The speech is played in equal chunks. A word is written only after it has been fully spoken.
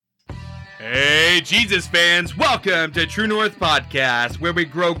Hey, Jesus fans, welcome to True North Podcast, where we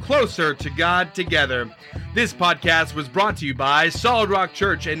grow closer to God together. This podcast was brought to you by Solid Rock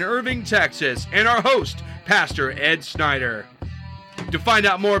Church in Irving, Texas, and our host, Pastor Ed Snyder. To find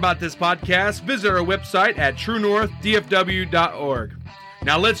out more about this podcast, visit our website at truenorthdfw.org.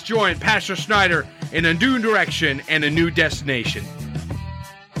 Now let's join Pastor Snyder in a new direction and a new destination.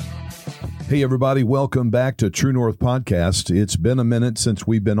 Hey everybody, welcome back to True North Podcast. It's been a minute since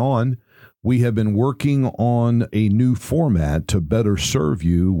we've been on. We have been working on a new format to better serve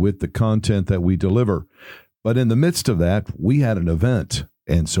you with the content that we deliver. But in the midst of that, we had an event.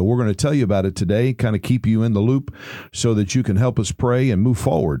 And so we're going to tell you about it today, kind of keep you in the loop so that you can help us pray and move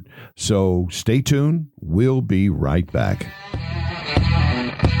forward. So stay tuned. We'll be right back.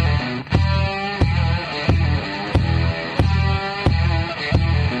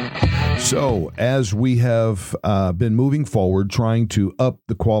 So, as we have been moving forward, trying to up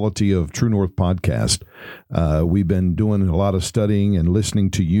the quality of True North Podcast, we've been doing a lot of studying and listening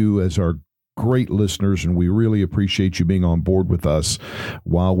to you as our great listeners, and we really appreciate you being on board with us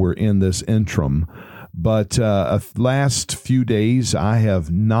while we're in this interim. But last few days, I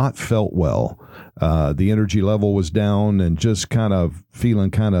have not felt well. The energy level was down and just kind of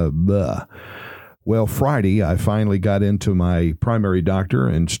feeling kind of bleh. Well, Friday, I finally got into my primary doctor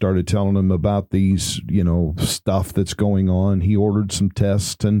and started telling him about these, stuff that's going on. He ordered some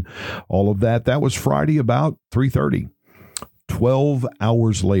tests and all of that. That was Friday about 3:30. 12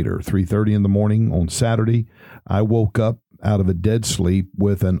 hours later, 3:30 in the morning on Saturday, I woke up out of a dead sleep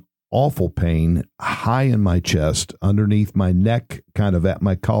with an awful pain high in my chest, underneath my neck, kind of at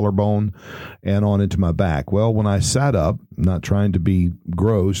my collarbone, and on into my back. Well, when I sat up, not trying to be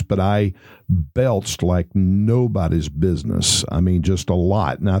gross, but I belched like nobody's business. I mean, just a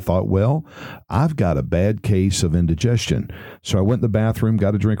lot. And I thought, well, I've got a bad case of indigestion. So I went in the bathroom,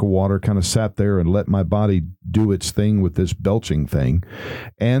 got a drink of water, kind of sat there and let my body do its thing with this belching thing.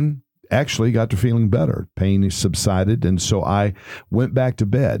 And actually got to feeling better. Pain subsided, and so I went back to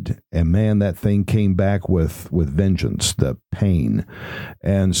bed. And man, that thing came back with vengeance, the pain.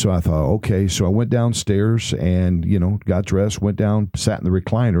 And so I thought, okay. So I went downstairs and, got dressed, went down, sat in the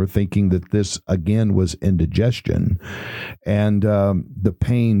recliner, thinking that this again was indigestion. And the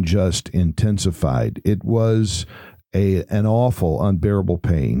pain just intensified. It was an awful, unbearable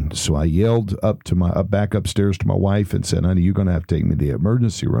pain. So I yelled back upstairs to my wife and said, honey, you're going to have to take me to the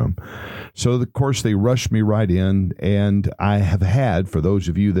emergency room. So, of course, they rushed me right in. And I have had, for those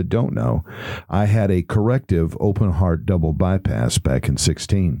of you that don't know, I had a corrective open heart double bypass back in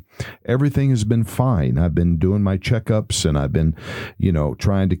 2016. Everything has been fine. I've been doing my checkups and I've been,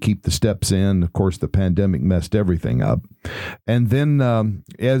 trying to keep the steps in. Of course, the pandemic messed everything up. And then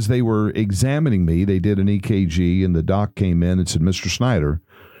as they were examining me, they did an EKG and the doc came in and said, Mr. Snyder,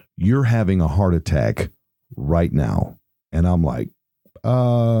 you're having a heart attack right now. And I'm like,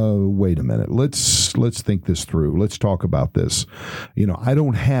 wait a minute. Let's think this through. Let's talk about this. I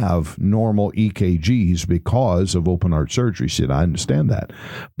don't have normal EKGs because of open heart surgery. She said, I understand that,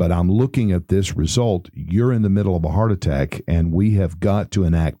 but I'm looking at this result. You're in the middle of a heart attack and we have got to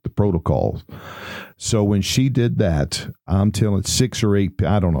enact the protocols. So when she did that, I'm telling 6 or 8,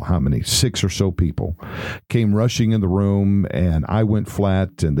 I don't know how many, 6 or so people came rushing in the room and I went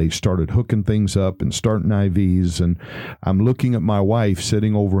flat and they started hooking things up and starting IVs. And I'm looking at my wife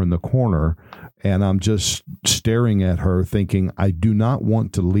sitting over in the corner and I'm just staring at her thinking, I do not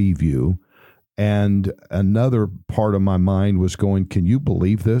want to leave you. And another part of my mind was going, can you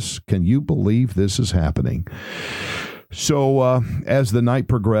believe this? Can you believe this is happening? So as the night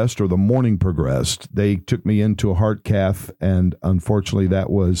progressed or the morning progressed, they took me into a heart cath, and unfortunately that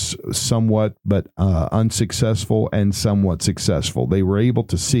was somewhat but unsuccessful and somewhat successful. They were able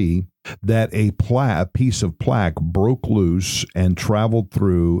to see that a piece of plaque broke loose and traveled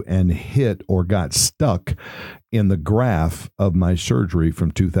through and hit or got stuck in the graft of my surgery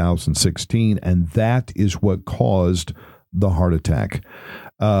from 2016, and that is what caused the heart attack.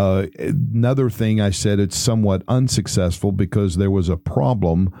 Another thing I said, it's somewhat unsuccessful because there was a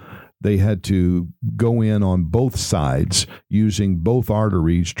problem. They had to go in on both sides using both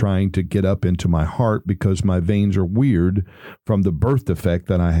arteries trying to get up into my heart because my veins are weird from the birth defect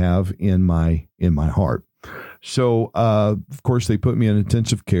that I have in my heart. So, of course, they put me in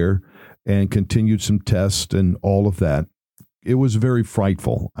intensive care and continued some tests and all of that. It was very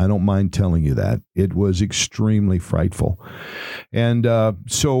frightful. I don't mind telling you that. It was extremely frightful. And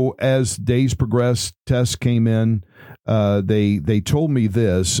so as days progressed, tests came in. They told me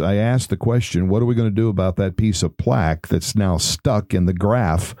this. I asked the question, what are we going to do about that piece of plaque that's now stuck in the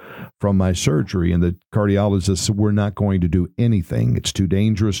graft from my surgery? And the cardiologist said, we're not going to do anything. It's too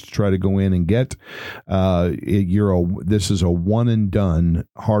dangerous to try to go in and get. This is a one and done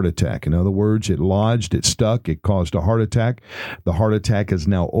heart attack. In other words, it lodged, it stuck, it caused a heart attack. The heart attack is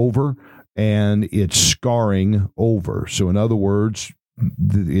now over, and it's scarring over. So in other words,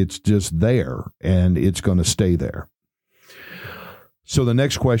 it's just there, and it's going to stay there. So the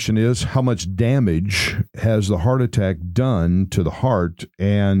next question is, how much damage has the heart attack done to the heart,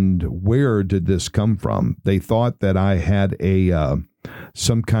 and where did this come from? They thought that I had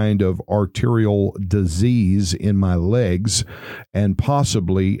some kind of arterial disease in my legs and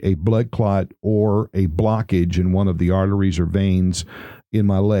possibly a blood clot or a blockage in one of the arteries or veins in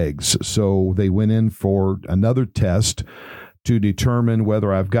my legs. So they went in for another test to determine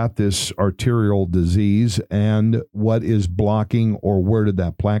whether I've got this arterial disease and what is blocking, or where did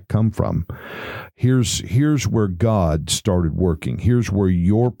that plaque come from. Here's where God started working. Here's where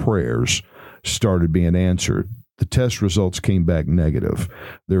your prayers started being answered. The test results came back negative.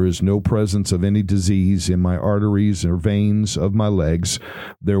 There is no presence of any disease in my arteries or veins of my legs.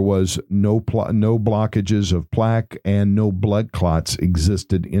 There was no blockages of plaque, and no blood clots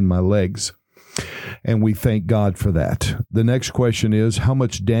existed in my legs. And we thank God for that. The next question is, how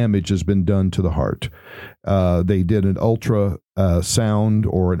much damage has been done to the heart? They did an ultrasound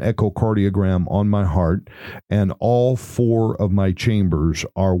or an echocardiogram on my heart, and all 4 of my chambers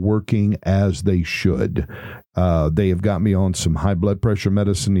are working as they should. They have got me on some high blood pressure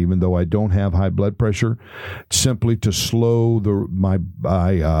medicine, even though I don't have high blood pressure, simply to slow my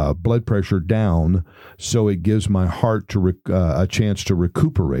blood pressure down, so it gives my heart a chance to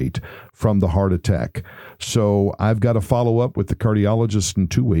recuperate from the heart attack. So I've got to follow up with the cardiologist in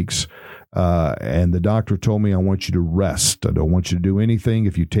 2 weeks. And the doctor told me, I want you to rest. I don't want you to do anything.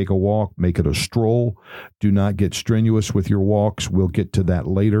 If you take a walk, make it a stroll. Do not get strenuous with your walks. We'll get to that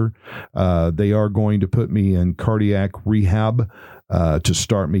later. They are going to put me in cardiac rehab to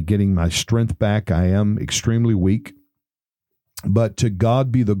start me getting my strength back. I am extremely weak. But to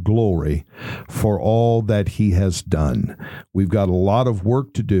God be the glory for all that He has done. We've got a lot of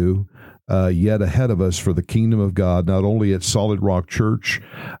work to do yet ahead of us for the kingdom of God, not only at Solid Rock Church,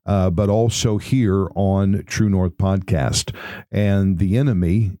 but also here on True North Podcast. And the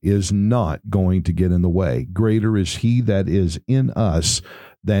enemy is not going to get in the way. Greater is He that is in us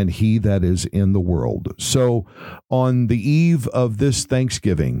than he that is in the world. So on the eve of this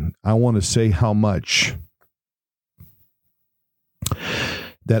Thanksgiving, I want to say how much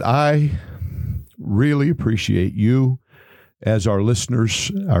that I really appreciate you as our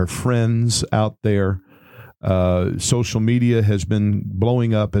listeners, our friends out there. Social media has been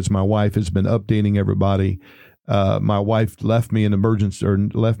blowing up as my wife has been updating everybody. My wife left me in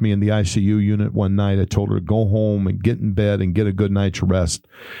left me in the ICU unit one night. I told her to go home and get in bed and get a good night's rest.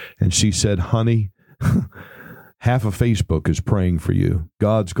 And she said, honey, half of Facebook is praying for you.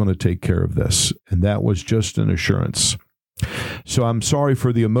 God's going to take care of this. And that was just an assurance. So I'm sorry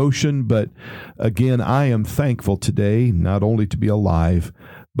for the emotion, but again, I am thankful today, not only to be alive,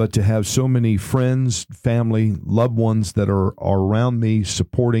 but to have so many friends, family, loved ones that are around me,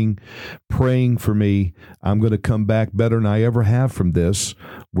 supporting, praying for me. I'm going to come back better than I ever have from this.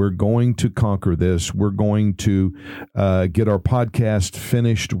 We're going to conquer this. We're going to get our podcast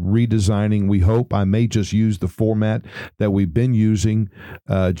finished, redesigning. We hope. I may just use the format that we've been using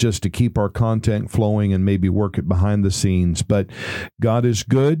just to keep our content flowing and maybe work it behind the scenes. But God is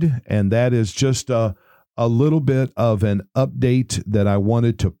good, and that is just a little bit of an update that I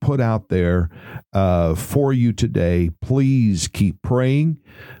wanted to put out there for you today. Please keep praying.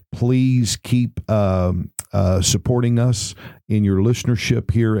 Please keep supporting us in your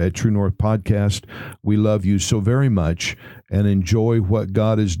listenership here at True North Podcast. We love you so very much and enjoy what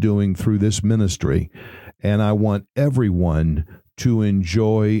God is doing through this ministry. And I want everyone to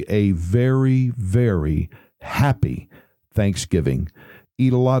enjoy a very, very happy Thanksgiving.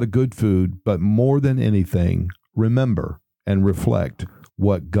 Eat a lot of good food, but more than anything, remember and reflect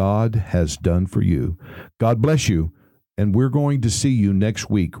what God has done for you. God bless you, and we're going to see you next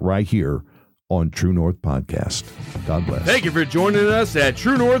week right here on True North Podcast. God bless. Thank you for joining us at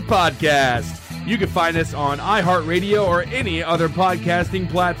True North Podcast. You can find us on iHeartRadio or any other podcasting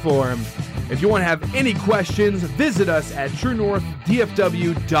platform. If you want to have any questions, visit us at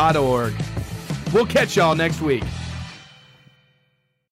truenorthdfw.org. We'll catch y'all next week.